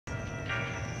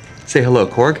Say hello,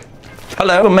 Korg.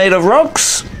 Hello, made of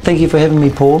rocks. Thank you for having me,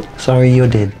 Paul. Sorry you're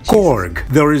dead. Korg.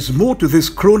 There is more to this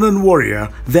Kronan warrior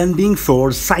than being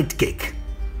Thor's sidekick.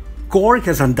 Korg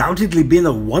has undoubtedly been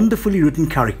a wonderfully written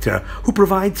character who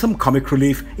provides some comic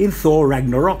relief in Thor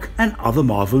Ragnarok and other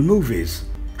Marvel movies.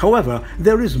 However,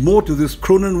 there is more to this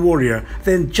Kronan warrior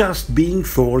than just being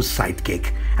Thor's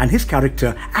sidekick, and his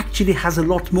character actually has a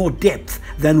lot more depth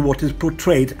than what is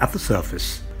portrayed at the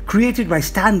surface. Created by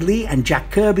Stan Lee and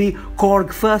Jack Kirby,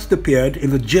 Korg first appeared in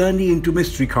the Journey into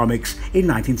Mystery comics in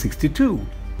 1962.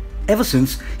 Ever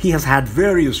since, he has had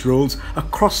various roles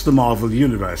across the Marvel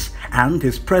universe, and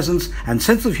his presence and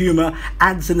sense of humor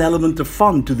adds an element of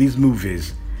fun to these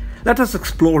movies. Let us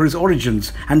explore his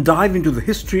origins and dive into the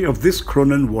history of this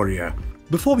Kronan warrior.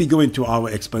 Before we go into our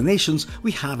explanations,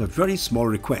 we have a very small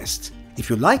request. If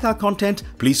you like our content,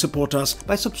 please support us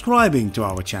by subscribing to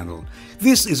our channel.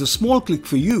 This is a small click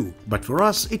for you, but for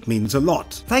us it means a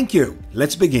lot. Thank you.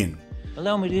 Let's begin.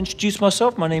 Allow me to introduce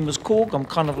myself. My name is Korg. I'm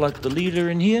kind of like the leader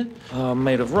in here. I'm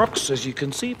made of rocks, as you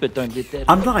can see, but don't get that.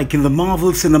 Unlike in the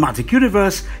Marvel Cinematic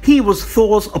Universe, he was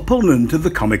Thor's opponent in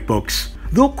the comic books.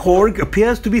 Though Korg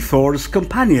appears to be Thor's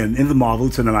companion in the Marvel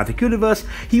Cinematic Universe,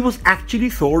 he was actually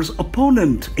Thor's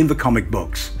opponent in the comic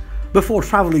books. Before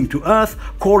traveling to Earth,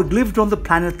 Korg lived on the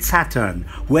planet Saturn,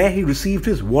 where he received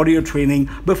his warrior training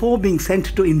before being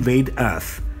sent to invade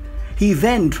Earth. He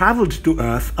then traveled to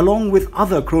Earth along with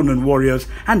other Kronan warriors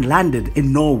and landed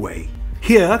in Norway.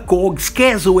 Here, Korg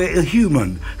scares away a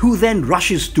human, who then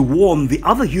rushes to warn the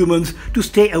other humans to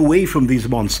stay away from these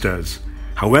monsters.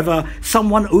 However,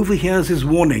 someone overhears his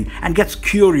warning and gets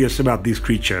curious about these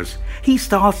creatures. He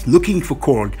starts looking for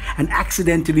Korg and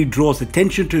accidentally draws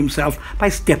attention to himself by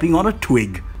stepping on a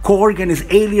twig. Korg and his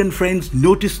alien friends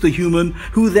notice the human,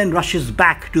 who then rushes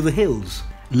back to the hills.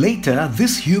 Later,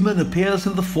 this human appears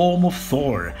in the form of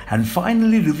Thor and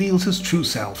finally reveals his true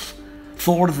self.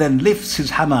 Thor then lifts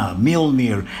his hammer,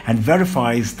 Mjolnir, and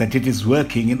verifies that it is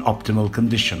working in optimal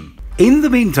condition. In the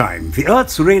meantime, the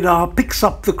Earth's radar picks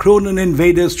up the Kronan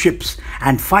invaders' ships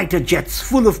and fighter jets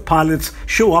full of pilots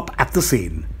show up at the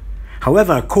scene.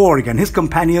 However, Korg and his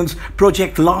companions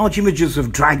project large images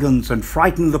of dragons and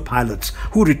frighten the pilots,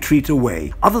 who retreat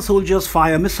away. Other soldiers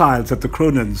fire missiles at the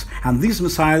Kronans, and these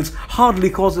missiles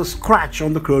hardly cause a scratch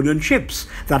on the Kronan ships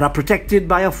that are protected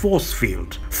by a force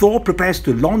field. Thor prepares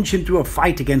to launch into a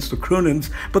fight against the Kronans,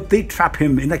 but they trap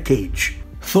him in a cage.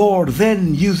 Thor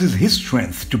then uses his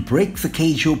strength to break the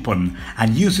cage open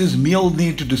and uses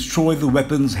Mjolnir to destroy the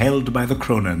weapons held by the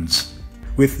Kronans.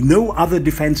 With no other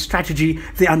defense strategy,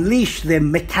 they unleash their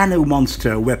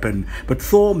Mechano-monster weapon, but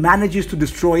Thor manages to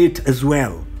destroy it as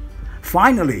well.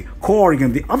 Finally, Korg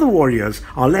and the other warriors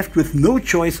are left with no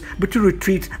choice but to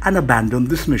retreat and abandon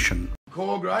this mission.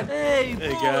 Korg, right? Hey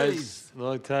boys. guys,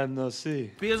 long time no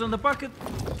see. Beers on the bucket.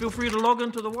 Feel free to log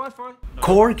into the Wi-Fi.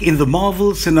 Korg in the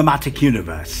Marvel Cinematic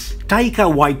Universe.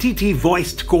 Taika Waititi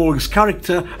voiced Korg's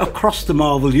character across the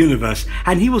Marvel Universe,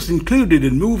 and he was included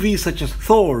in movies such as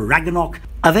Thor Ragnarok,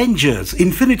 Avengers,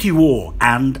 Infinity War,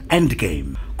 and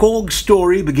Endgame. Korg's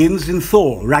story begins in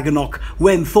Thor Ragnarok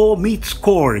when Thor meets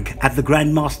Korg at the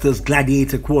Grandmaster's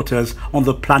gladiator quarters on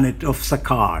the planet of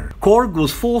Sakaar. Korg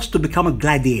was forced to become a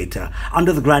gladiator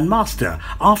under the Grandmaster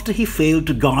after he failed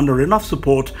to garner enough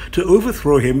support to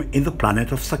overthrow him in the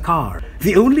planet of Sakaar.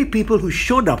 The only people who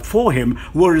showed up for him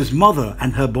were his mother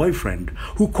and her boyfriend,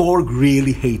 who Korg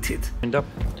really hated.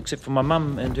 Except for my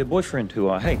mum and her boyfriend, who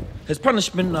I hate. As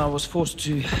punishment, I was forced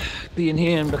to be in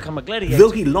here and become a gladiator.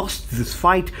 Though he lost this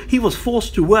fight, he was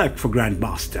forced to work for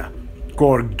Grandmaster.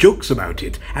 Korg jokes about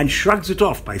it and shrugs it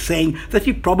off by saying that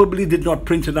he probably did not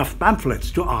print enough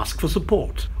pamphlets to ask for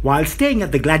support. While staying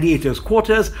at the gladiators'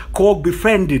 quarters, Korg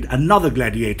befriended another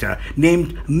gladiator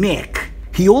named Mek.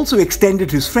 He also extended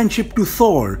his friendship to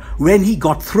Thor when he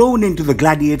got thrown into the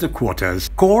gladiator quarters.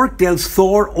 Korg tells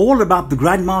Thor all about the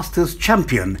Grandmaster's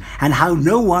champion and how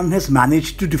no one has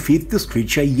managed to defeat this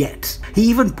creature yet. He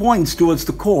even points towards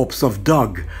the corpse of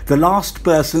Doug, the last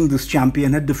person this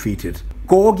champion had defeated.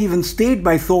 Korg even stayed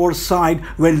by Thor's side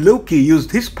when Loki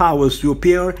used his powers to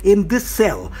appear in this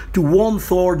cell to warn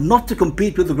Thor not to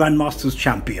compete with the Grandmaster's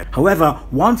champion. However,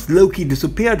 once Loki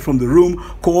disappeared from the room,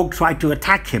 Korg tried to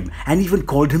attack him and even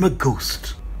called him a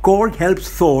ghost. Korg helps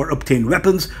Thor obtain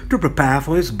weapons to prepare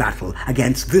for his battle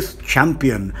against this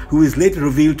champion, who is later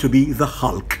revealed to be the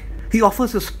Hulk. He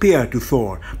offers a spear to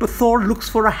Thor, but Thor looks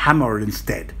for a hammer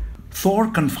instead.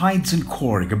 Thor confides in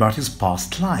Korg about his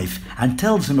past life and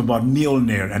tells him about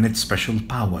Mjolnir and its special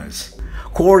powers.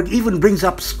 Korg even brings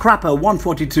up Scrapper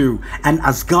 142, an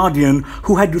Asgardian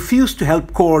who had refused to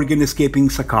help Korg in escaping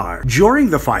Sakaar. During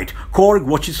the fight, Korg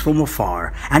watches from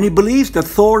afar, and he believes that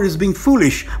Thor is being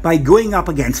foolish by going up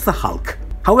against the Hulk.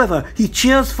 However, he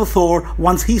cheers for Thor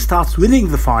once he starts winning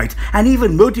the fight and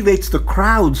even motivates the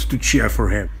crowds to cheer for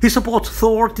him. He supports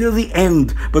Thor till the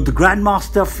end, but the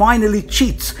Grandmaster finally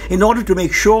cheats in order to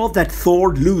make sure that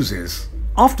Thor loses.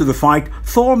 After the fight,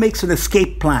 Thor makes an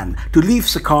escape plan to leave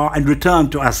Sakaar and return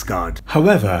to Asgard.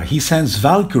 However, he sends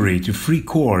Valkyrie to free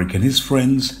Korg and his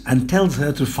friends and tells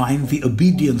her to find the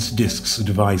obedience discs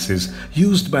devices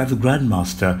used by the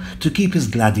Grandmaster to keep his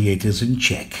gladiators in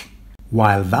check.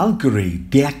 While Valkyrie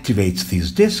deactivates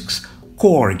these discs,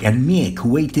 Korg and Miek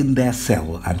wait in their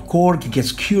cell, and Korg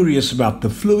gets curious about the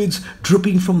fluids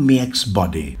dripping from Miek's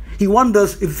body. He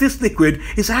wonders if this liquid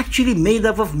is actually made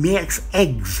up of Miek's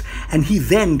eggs, and he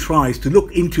then tries to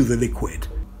look into the liquid.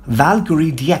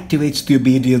 Valkyrie deactivates the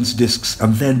obedience discs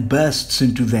and then bursts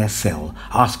into their cell,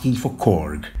 asking for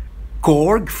Korg.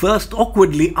 Korg first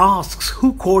awkwardly asks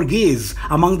who Korg is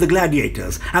among the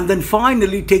gladiators, and then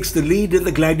finally takes the lead in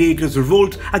the gladiators'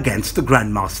 revolt against the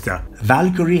Grandmaster.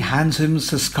 Valkyrie hands him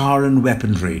Saskaran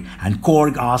weaponry, and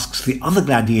Korg asks the other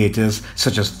gladiators,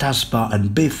 such as Taspa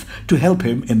and Biff, to help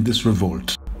him in this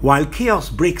revolt. While chaos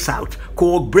breaks out,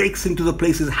 Korg breaks into the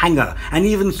place's hangar and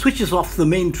even switches off the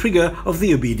main trigger of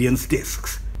the obedience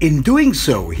discs. In doing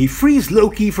so, he frees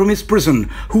Loki from his prison,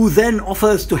 who then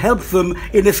offers to help them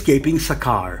in escaping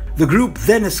Sakaar. The group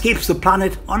then escapes the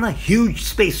planet on a huge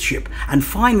spaceship and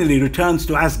finally returns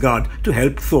to Asgard to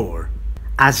help Thor.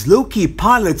 As Loki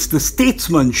pilots the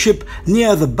Statesman ship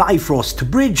near the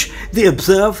Bifrost Bridge, they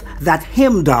observe that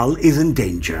Heimdall is in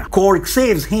danger. Korg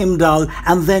saves Heimdall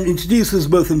and then introduces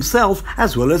both himself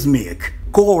as well as Miek.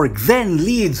 Korg then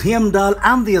leads Heimdall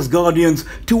and the Asgardians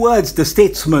towards the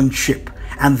Statesman ship,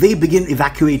 and they begin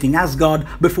evacuating Asgard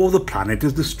before the planet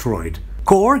is destroyed.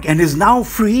 Korg and his now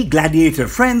free gladiator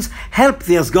friends help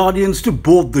the Asgardians to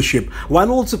board the ship,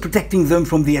 while also protecting them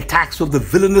from the attacks of the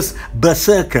villainous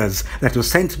Berserkers that were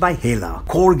sent by Hela.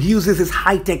 Korg uses his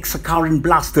high-tech Sakaran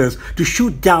blasters to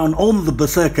shoot down on the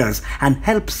Berserkers and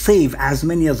help save as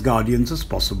many Asgardians as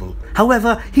possible.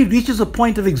 However, he reaches a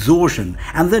point of exhaustion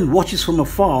and then watches from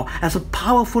afar as a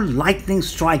powerful lightning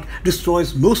strike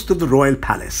destroys most of the royal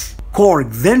palace.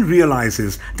 Korg then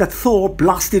realizes that Thor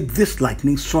blasted this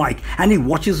lightning strike, and he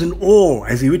watches in awe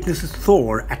as he witnesses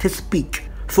Thor at his peak.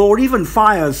 Thor even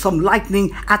fires some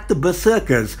lightning at the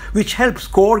Berserkers, which helps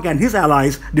Korg and his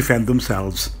allies defend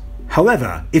themselves.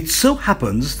 However, it so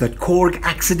happens that Korg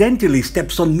accidentally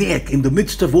steps on Miek in the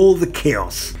midst of all the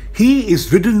chaos. He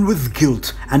is ridden with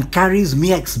guilt and carries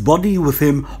Miek's body with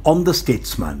him on the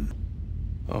Statesman.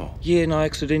 Oh. Yeah, and I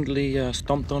accidentally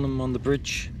stomped on him on the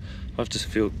bridge. I just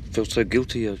felt so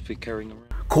guilty I've been carrying around.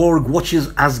 Korg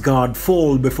watches Asgard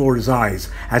fall before his eyes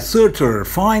as Surtur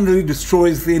finally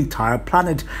destroys the entire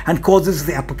planet and causes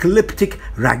the apocalyptic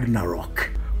Ragnarok.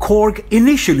 Korg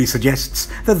initially suggests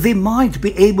that they might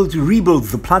be able to rebuild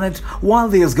the planet while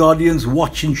the Asgardians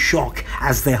watch in shock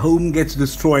as their home gets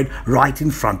destroyed right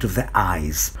in front of their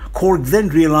eyes. Korg then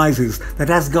realizes that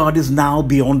Asgard is now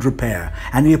beyond repair,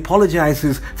 and he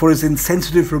apologizes for his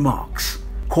insensitive remarks.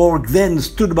 Korg then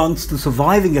stood amongst the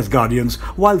surviving Asgardians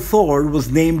while Thor was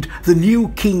named the new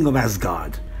king of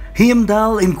Asgard.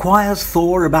 Heimdall inquires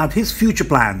Thor about his future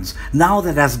plans now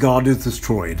that Asgard is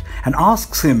destroyed and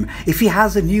asks him if he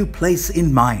has a new place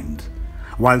in mind.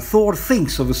 While Thor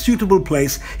thinks of a suitable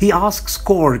place, he asks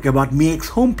Korg about Miek's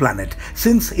home planet,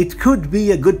 since it could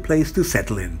be a good place to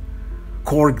settle in.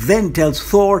 Korg then tells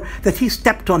Thor that he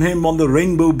stepped on him on the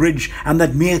Rainbow Bridge and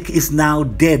that Miek is now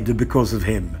dead because of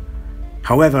him.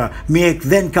 However, Miek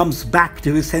then comes back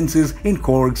to his senses in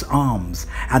Korg's arms,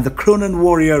 and the Kronan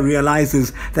warrior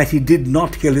realizes that he did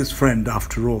not kill his friend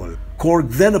after all.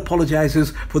 Korg then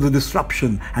apologizes for the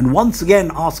disruption and once again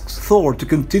asks Thor to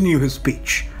continue his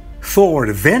speech.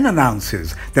 Thor then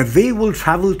announces that they will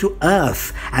travel to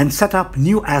Earth and set up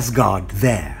New Asgard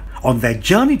there. On their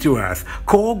journey to Earth,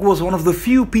 Korg was one of the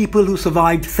few people who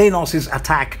survived Thanos'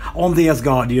 attack on the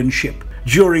Asgardian ship.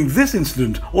 During this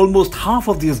incident, almost half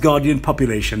of the Asgardian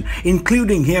population,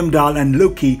 including Heimdall and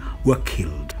Loki, were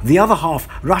killed. The other half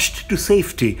rushed to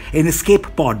safety in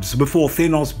escape pods before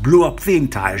Thanos blew up the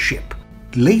entire ship.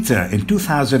 Later, in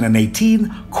 2018,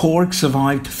 Korg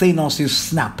survived Thanos'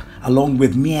 snap along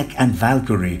with Miek and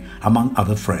Valkyrie, among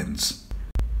other friends.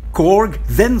 Korg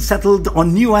then settled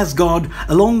on New Asgard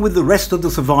along with the rest of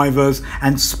the survivors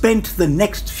and spent the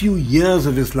next few years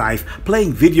of his life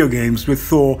playing video games with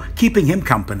Thor, keeping him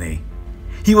company.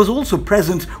 He was also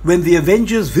present when the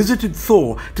Avengers visited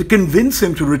Thor to convince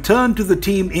him to return to the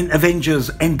team in Avengers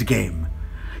Endgame.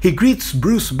 He greets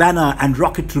Bruce Banner and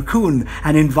Rocket Raccoon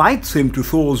and invites him to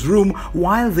Thor's room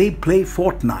while they play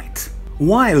Fortnite.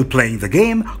 While playing the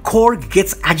game, Korg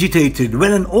gets agitated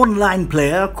when an online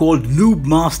player called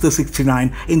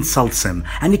Noobmaster69 insults him,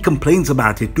 and he complains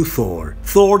about it to Thor.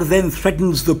 Thor then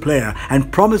threatens the player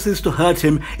and promises to hurt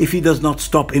him if he does not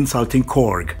stop insulting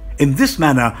Korg. In this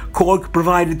manner, Korg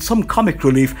provided some comic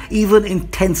relief even in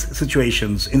tense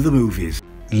situations in the movies.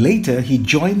 Later, he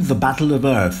joined the Battle of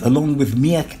Earth along with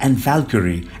Miek and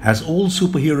Valkyrie as all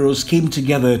superheroes came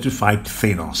together to fight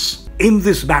Thanos. In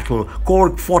this battle,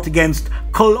 Korg fought against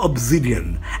Kull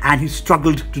Obsidian and he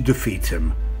struggled to defeat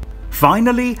him.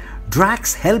 Finally,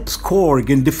 Drax helps Korg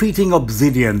in defeating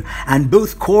Obsidian, and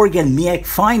both Korg and Miek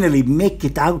finally make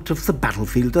it out of the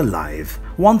battlefield alive.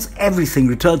 Once everything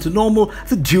returned to normal,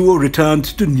 the duo returned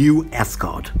to New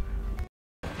Asgard.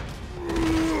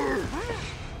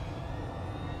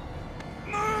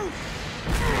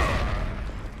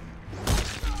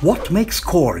 What makes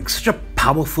Korg such a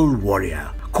powerful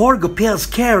warrior? Korg appears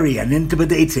scary and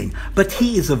intimidating, but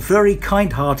he is a very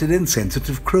kind-hearted and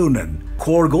sensitive Kronan.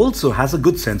 Korg also has a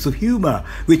good sense of humor,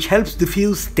 which helps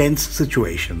diffuse tense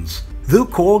situations. Though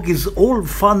Korg is all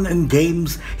fun and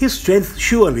games, his strength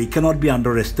surely cannot be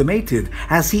underestimated,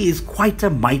 as he is quite a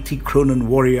mighty Kronan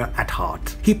warrior at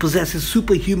heart. He possesses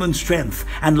superhuman strength,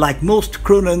 and like most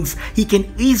Kronans, he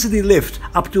can easily lift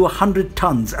up to 100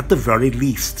 tons at the very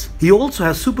least. He also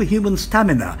has superhuman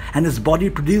stamina, and his body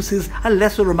produces a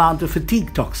lesser amount of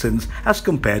fatigue toxins as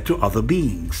compared to other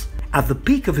beings. At the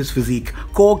peak of his physique,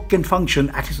 Korg can function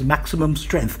at his maximum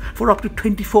strength for up to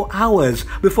 24 hours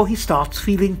before he starts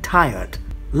feeling tired.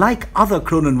 Like other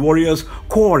Kronan warriors,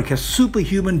 Korg has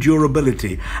superhuman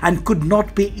durability and could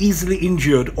not be easily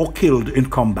injured or killed in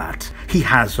combat. He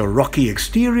has a rocky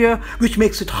exterior, which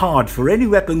makes it hard for any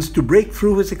weapons to break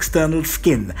through his external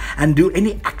skin and do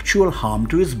any actual harm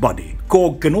to his body.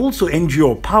 Korg can also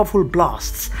endure powerful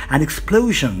blasts and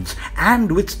explosions and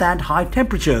withstand high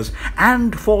temperatures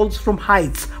and falls from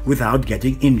heights without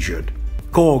getting injured.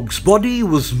 Korg's body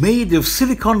was made of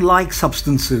silicon-like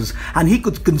substances, and he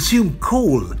could consume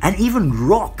coal and even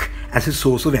rock as his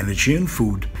source of energy and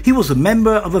food. He was a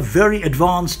member of a very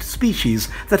advanced species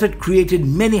that had created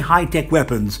many high-tech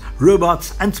weapons,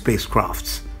 robots and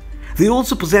spacecrafts. They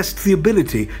also possessed the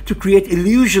ability to create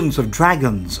illusions of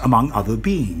dragons among other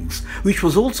beings, which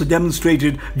was also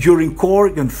demonstrated during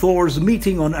Korg and Thor's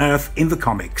meeting on Earth in the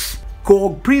comics.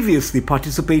 Korg previously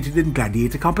participated in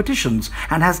gladiator competitions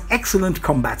and has excellent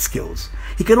combat skills.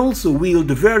 He can also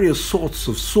wield various sorts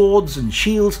of swords and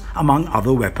shields among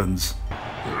other weapons.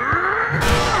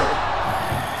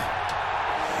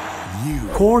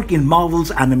 Korg in Marvel's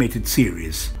animated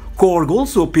series. Korg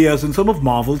also appears in some of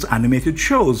Marvel's animated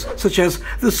shows, such as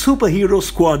the Superhero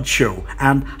Squad show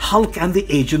and Hulk and the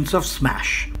Agents of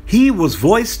Smash. He was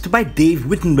voiced by Dave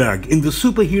Wittenberg in the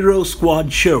Superhero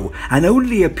Squad show and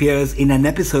only appears in an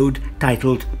episode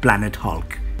titled Planet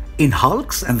Hulk. In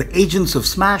Hulk's and the Agents of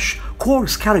Smash,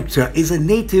 Korg's character is a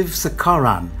native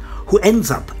Sakaran who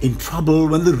ends up in trouble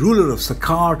when the ruler of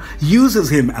Sakaar uses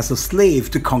him as a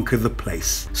slave to conquer the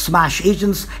place. Smash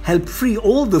agents help free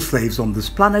all the slaves on this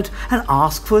planet and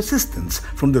ask for assistance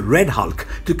from the Red Hulk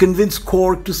to convince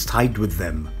Korg to side with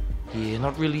them. Yeah,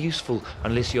 not really useful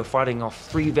unless you're fighting off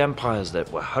 3 vampires that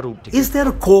were huddled together. Is there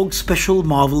a Korg special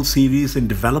Marvel series in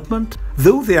development?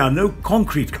 Though there are no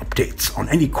concrete updates on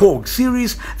any Korg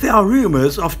series, there are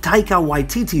rumors of Taika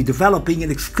Waititi developing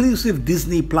an exclusive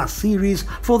Disney Plus series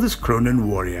for this Kronan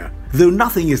warrior. Though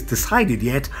nothing is decided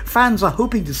yet, fans are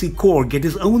hoping to see Korg get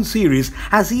his own series,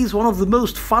 as he is one of the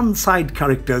most fun side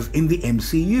characters in the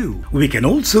MCU. We can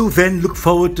also then look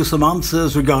forward to some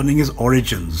answers regarding his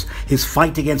origins, his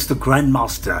fight against the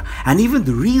Grandmaster, and even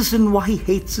the reason why he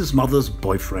hates his mother's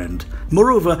boyfriend.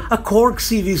 Moreover, a Korg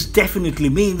series definitely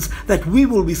means that we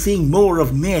will be seeing more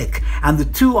of Miek, and the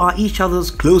two are each other's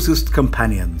closest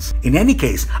companions. In any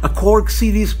case, a Korg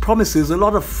series promises a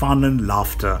lot of fun and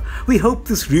laughter. We hope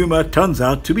this rumor turns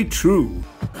out to be true.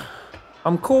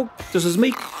 I'm Korg, this is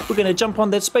me. We're gonna jump on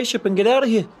that spaceship and get out of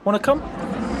here. Wanna come?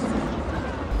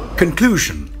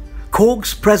 Conclusion.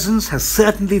 Korg's presence has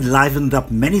certainly livened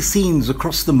up many scenes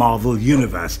across the Marvel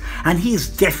universe, and he is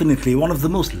definitely one of the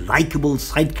most likable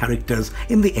side characters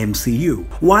in the MCU.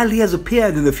 While he has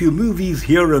appeared in a few movies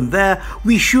here and there,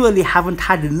 we surely haven't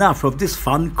had enough of this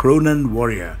fun Kronan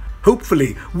warrior.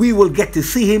 Hopefully, we will get to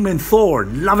see him in Thor,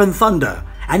 Love and Thunder,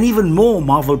 and even more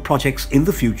Marvel projects in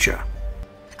the future.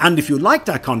 And if you liked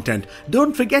our content,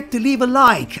 don't forget to leave a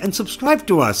like and subscribe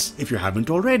to us if you haven't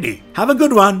already. Have a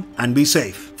good one and be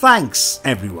safe. Thanks,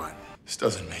 everyone. This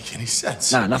doesn't make any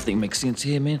sense. Nah, nothing makes sense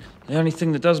here, man. The only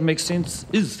thing that does make sense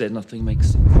is that nothing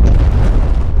makes sense.